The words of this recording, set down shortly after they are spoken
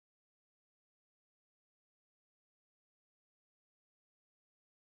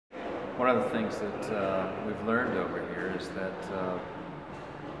One of the things that we've learned over here is that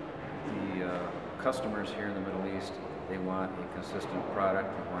the customers here in the Middle East, they want a consistent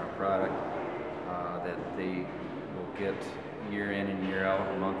product. They want a product that they will get year in and year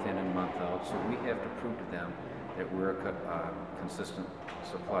out, month in and month out. So we have to prove to them that we're a consistent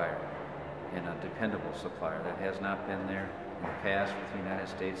supplier and a dependable supplier. That has not been there in the past with the United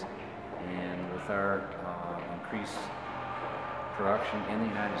States, and with our increased production in the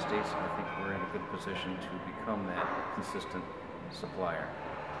United States, I think we're in a good position to become that consistent supplier.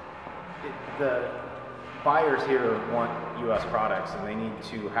 The buyers here want U.S. products, and they need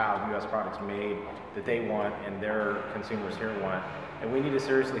to have U.S. products made that they want and their consumers here want. And we need to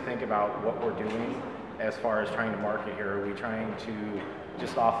seriously think about what we're doing as far as trying to market here. Are we trying to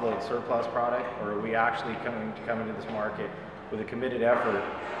just offload surplus product, or are we actually come into this market with a committed effort?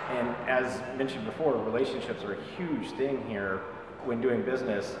 And as mentioned before, relationships are a huge thing here when doing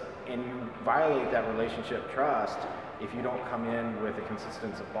business, and you violate that relationship trust if you don't come in with a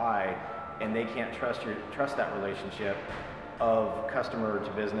consistent supply, and they can't trust that relationship of customer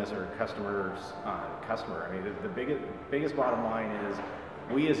to business or customer's customer. I mean, the biggest bottom line is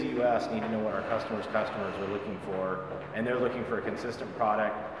we as the U.S. need to know what our customers are looking for, and they're looking for a consistent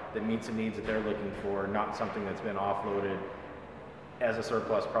product that meets the needs that they're looking for, not something that's been offloaded as a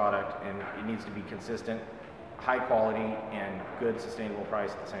surplus product, and it needs to be consistent, high quality, and good sustainable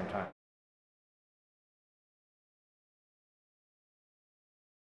price at the same time.